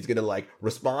then, and he's gonna like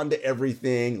respond to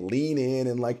everything, lean in,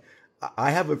 and like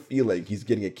I have a feeling he's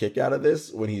getting a kick out of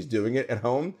this when he's doing it at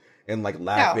home and like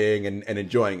laughing and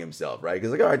enjoying himself, right?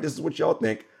 Because like, all right, this is what y'all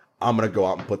think. I'm going to go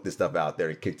out and put this stuff out there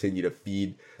and continue to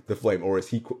feed the flame. Or as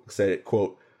he said it,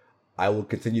 quote, "I will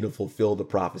continue to fulfill the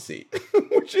prophecy,"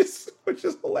 which is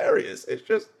hilarious.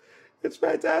 It's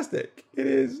fantastic. It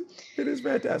is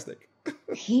fantastic.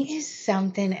 He is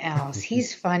something else.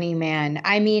 He's funny, man.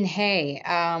 I mean, hey,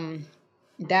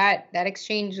 that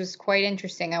exchange was quite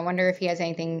interesting. I wonder if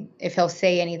he'll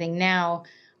say anything now.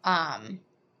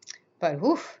 But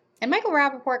woof. And Michael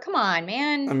Rappaport, come on,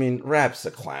 man. I mean, Rapp's a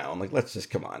clown. Like, let's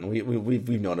just come on. We've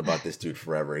known about this dude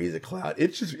forever. He's a clown.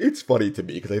 It's funny to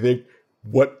me because I think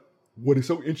what is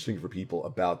so interesting for people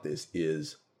about this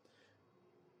is,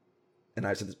 and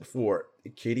I've said this before,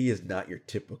 KD is not your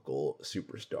typical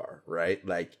superstar, right?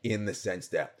 Like, in the sense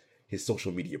that his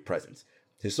social media presence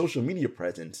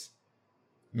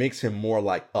makes him more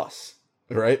like us,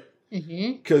 right?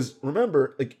 Because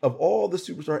remember, like, of all the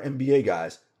superstar NBA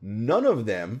guys, none of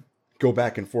them go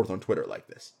back and forth on Twitter like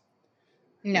this.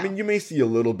 No. I mean, you may see a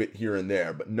little bit here and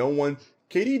there, but no one,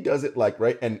 KD does it like,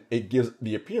 right? And it gives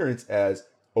the appearance as,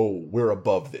 oh, we're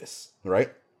above this,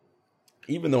 right?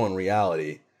 Even though in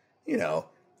reality, you know,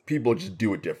 people just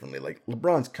do it differently. Like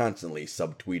LeBron's constantly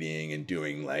subtweeting and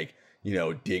doing like, you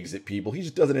know, digs at people. He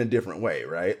just does it in a different way,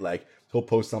 right? Like he'll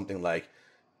post something like,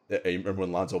 I remember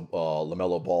when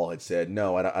LaMelo Ball had said,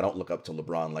 no, I don't look up to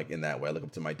LeBron like in that way. I look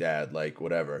up to my dad, like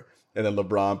whatever. And then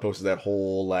LeBron posted that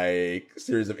whole like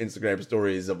series of Instagram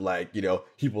stories of like, you know,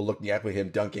 people looking at him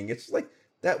dunking. It's like,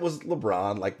 that was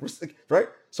LeBron, like, right?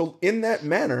 So in that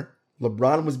manner,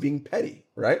 LeBron was being petty,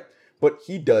 right? But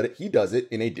he does it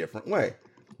in a different way.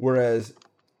 Whereas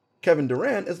Kevin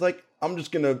Durant is like, I'm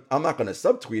not gonna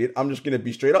subtweet it. I'm just gonna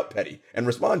be straight up petty and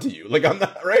respond to you. Like I'm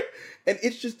not, right? And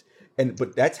it's just,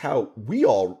 but that's how we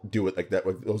all do it like that.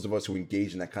 With those of us who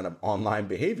engage in that kind of online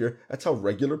behavior, that's how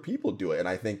regular people do it. And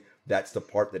I think that's the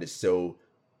part that is so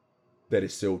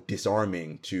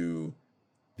disarming to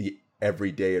the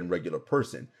everyday and regular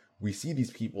person. We see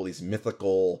these people, these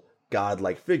mythical,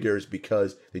 godlike figures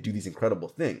because they do these incredible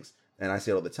things. And I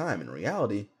say it all the time, in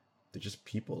reality, they're just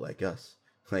people like us.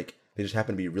 Like, they just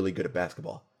happen to be really good at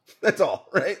basketball. That's all,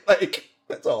 right? Like,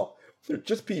 that's all. They're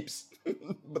just peeps.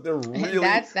 But they're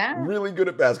really good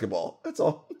at basketball. That's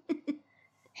all.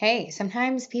 Hey,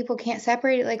 sometimes people can't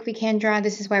separate it like we can draw.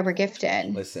 This is why we're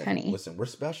gifted, honey. Listen, we're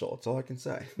special. That's all I can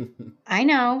say. I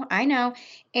know.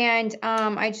 And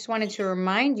I just wanted to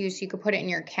remind you so you could put it in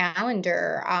your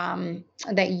calendar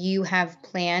that you have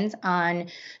plans on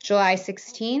July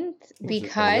 16th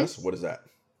because... What is that?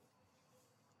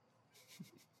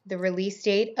 The release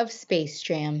date of Space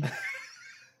Jam.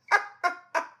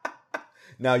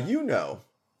 Now, you know,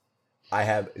 I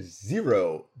have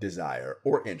zero desire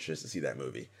or interest to see that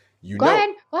movie. Go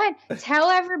ahead. Tell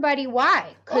everybody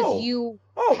why. Because you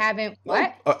haven't,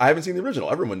 what? I haven't seen the original.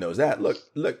 Everyone knows that. Look,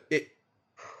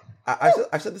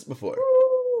 I've said this before.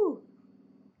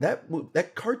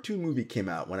 That cartoon movie came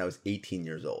out when I was 18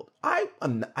 years old. I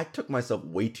took myself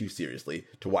way too seriously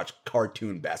to watch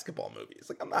cartoon basketball movies.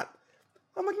 Like, I'm like,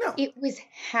 no. It was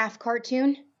half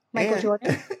cartoon, Michael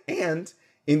Jordan. And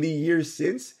in the years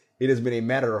since, it has been a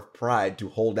matter of pride to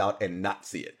hold out and not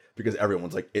see it because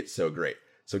everyone's like, it's so great.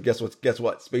 So guess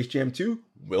what? Space Jam 2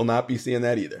 will not be seeing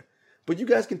that either. But you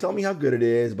guys can tell me how good it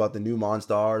is about the new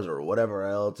Monstars or whatever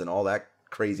else and all that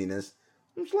craziness.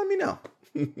 Just let me know.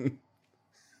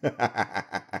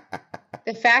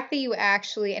 The fact that you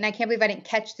actually, and I can't believe I didn't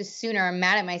catch this sooner, I'm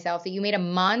mad at myself, that you made a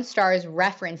Monstars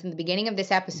reference in the beginning of this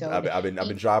episode. I've been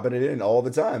dropping it in all the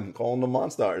time, calling them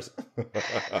Monstars.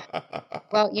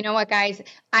 Well, you know what, guys?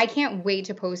 I can't wait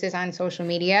to post this on social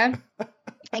media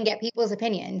and get people's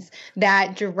opinions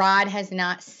that Gerard has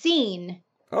not seen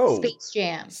Space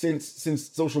Jam.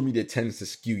 Since social media tends to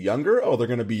skew younger, they're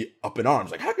going to be up in arms.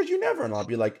 Like, how could you never? And I'll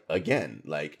be like, again,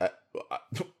 like...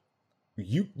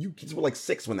 You kids were like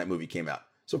 6 when that movie came out.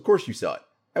 So of course you saw it.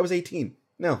 I was 18.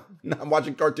 No, I'm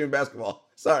watching cartoon basketball.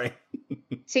 Sorry.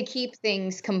 To keep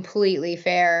things completely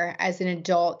fair, as an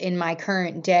adult in my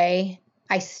current day,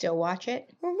 I still watch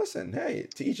it. Well, listen, hey,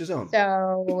 to each his own.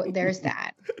 So there's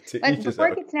that. Before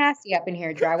it gets nasty up in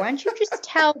here, Dry, why don't you just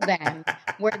tell them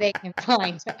where they can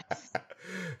find us?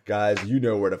 Guys, you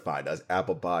know where to find us.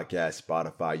 Apple Podcasts,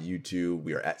 Spotify, YouTube.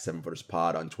 We are at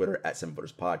 7footerspod on Twitter, at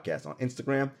 7footerspodcast on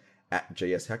Instagram, at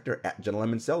JS Hector, at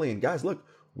Gentleman Selly. And guys, look,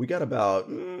 we got about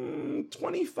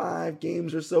 25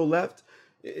 games or so left.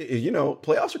 You know,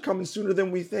 playoffs are coming sooner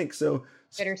than we think. So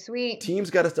bittersweet. Teams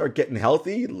got to start getting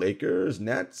healthy. Lakers,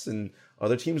 Nets, and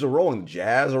other teams are rolling.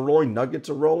 Jazz are rolling. Nuggets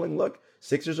are rolling. Look,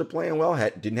 Sixers are playing well.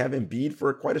 Didn't have Embiid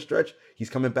for quite a stretch. He's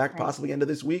coming back possibly end of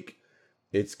this week.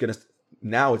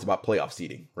 Now it's about playoff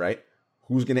seeding, right?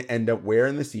 Who's going to end up where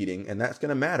in the seeding? And that's going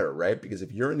to matter, right? Because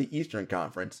if you're in the Eastern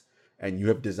Conference and you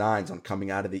have designs on coming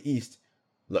out of the East,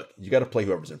 look, you got to play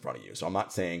whoever's in front of you. So I'm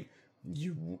not saying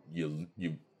you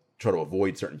try to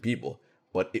avoid certain people,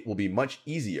 but it will be much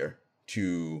easier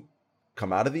to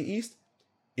come out of the East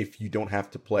if you don't have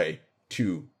to play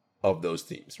 2 of those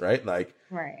teams, right?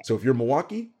 So if you're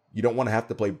Milwaukee, you don't want to have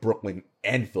to play Brooklyn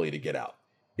and Philly to get out.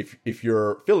 If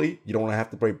you're Philly, you don't want to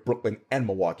have to play Brooklyn and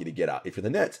Milwaukee to get out. If you're the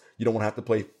Nets, you don't want to have to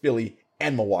play Philly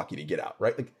and Milwaukee to get out,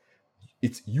 right?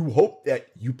 You hope that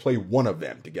you play one of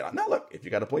them to get out. Now, look, if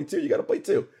you got to play 2, you got to play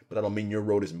 2. But that'll mean your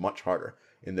road is much harder.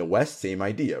 In the West, same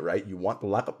idea, right? You want to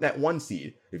lock up that 1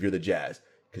 seed if you're the Jazz,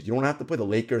 because you don't have to play the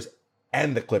Lakers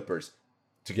and the Clippers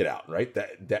to get out, right?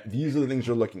 These are the things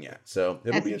you're looking at. So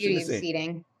it'll be interesting to see.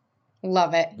 Seeding.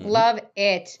 Love it. Mm-hmm. Love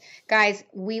it. Guys,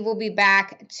 we will be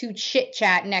back to chit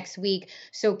chat next week.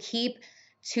 So keep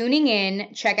tuning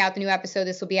in. Check out the new episode.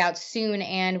 This will be out soon.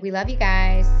 And we love you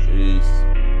guys. Peace.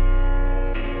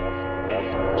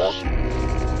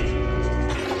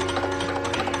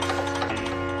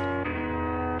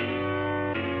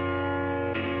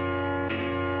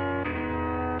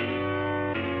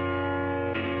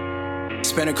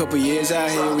 Spent a couple years out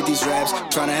here with these raps,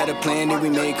 trying to have a plan that we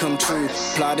made come true.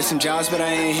 Applied to some jobs, but I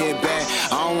ain't hit back.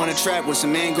 I don't wanna trap, what's a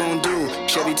man gon' do?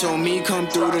 Chevy told me come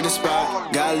through to the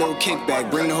spot. Got a little kickback,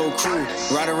 bring the whole crew.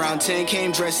 Right around 10,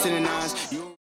 came dressed in the nines.